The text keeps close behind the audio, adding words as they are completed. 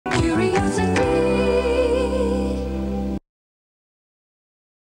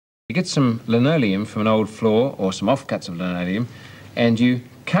You get some linoleum from an old floor or some offcuts of linoleum and you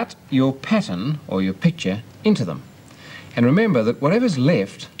cut your pattern or your picture into them. And remember that whatever's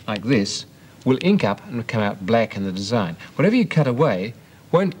left, like this, will ink up and come out black in the design. Whatever you cut away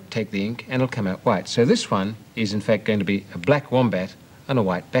won't take the ink and it'll come out white. So this one is in fact going to be a black wombat on a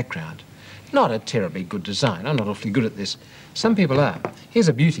white background. Not a terribly good design. I'm not awfully good at this. Some people are. Here's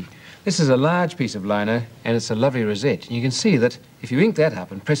a beauty. This is a large piece of lino and it's a lovely rosette. And you can see that if you ink that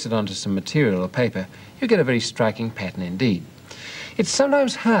up and press it onto some material or paper, you get a very striking pattern indeed. It's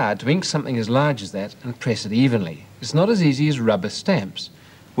sometimes hard to ink something as large as that and press it evenly. It's not as easy as rubber stamps.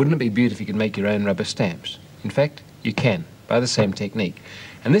 Wouldn't it be beautiful if you could make your own rubber stamps? In fact, you can, by the same technique.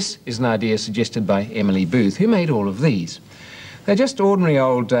 And this is an idea suggested by Emily Booth, who made all of these. They're just ordinary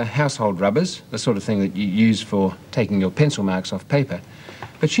old household rubbers, the sort of thing that you use for taking your pencil marks off paper.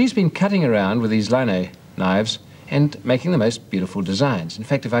 But she's been cutting around with these lino knives and making the most beautiful designs. In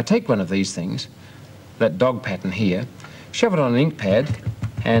fact, if I take one of these things, that dog pattern here, shove it on an ink pad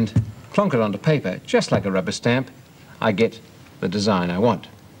and clonk it onto paper, just like a rubber stamp, I get the design I want.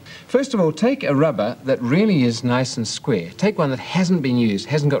 First of all, take a rubber that really is nice and square. Take one that hasn't been used,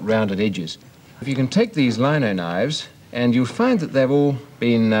 hasn't got rounded edges. If you can take these lino knives, and you'll find that they've all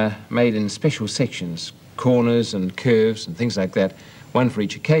been made in special sections, corners and curves and things like that, one for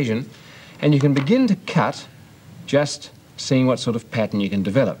each occasion, and you can begin to cut just seeing what sort of pattern you can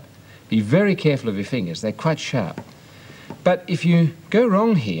develop. Be very careful of your fingers, they're quite sharp. But if you go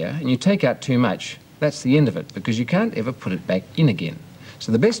wrong here and you take out too much, that's the end of it, because you can't ever put it back in again.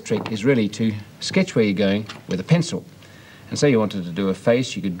 So the best trick is really to sketch where you're going with a pencil. And say you wanted to do a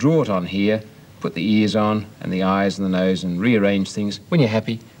face, you could draw it on here, put the ears on and the eyes and the nose and rearrange things. When you're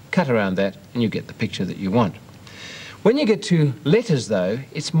happy, cut around that and you get the picture that you want. When you get to letters though,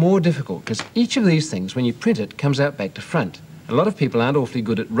 it's more difficult because each of these things, when you print it, comes out back to front. A lot of people aren't awfully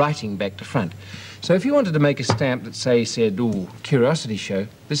good at writing back to front. So if you wanted to make a stamp that say said, ooh, Curiosity Show,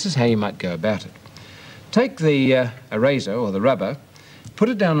 this is how you might go about it. Take the eraser or the rubber, put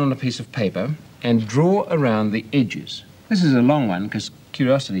it down on a piece of paper and draw around the edges. This is a long one because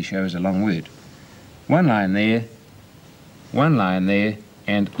Curiosity Show is a long word. One line there,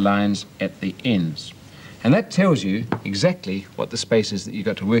 and lines at the ends. And that tells you exactly what the space is that you've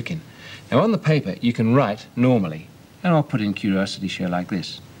got to work in. Now on the paper you can write normally, and I'll put in Curiosity Show like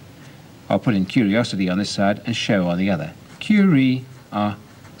this. I'll put in Curiosity on this side and Show on the other. Curiosity.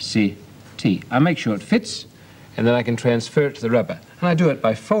 I make sure it fits, and then I can transfer it to the rubber. And I do it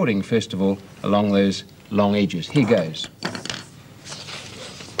by folding first of all along those long edges. Here goes.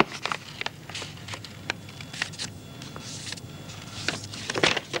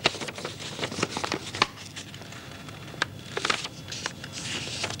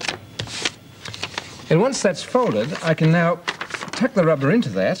 And once that's folded, I can now tuck the rubber into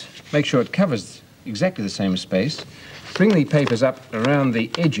that, make sure it covers exactly the same space, bring the papers up around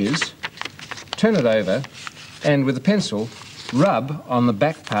the edges, turn it over, and with a pencil, rub on the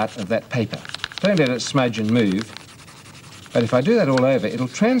back part of that paper. Don't let it smudge and move, but if I do that all over, it'll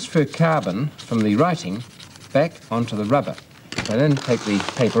transfer carbon from the writing back onto the rubber. If I then take the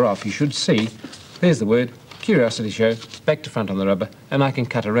paper off, you should see, there's the word, Curiosity Show, back to front on the rubber, and I can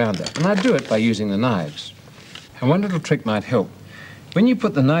cut around that. And I do it by using the knives. And one little trick might help. When you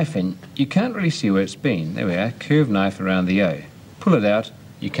put the knife in, you can't really see where it's been. There we are, curved knife around the O. Pull it out,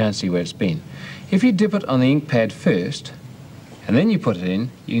 you can't see where it's been. If you dip it on the ink pad first, and then you put it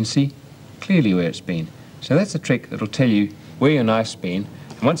in, you can see clearly where it's been. So that's a trick that'll tell you where your knife's been,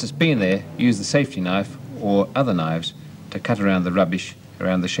 and once it's been there, use the safety knife or other knives to cut around the rubbish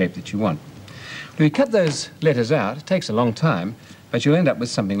around the shape that you want. When you cut those letters out, it takes a long time, but you'll end up with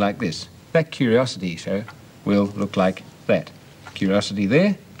something like this. That Curiosity Show will look like that. Curiosity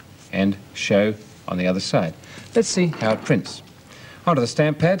there, and Show on the other side. Let's see how it prints. Onto the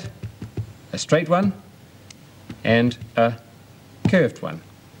stamp pad, a straight one, and a curved one.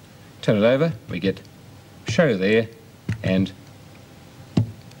 Turn it over, we get Show there, and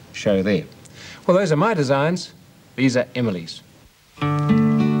Show there. Well, those are my designs. These are Emily's.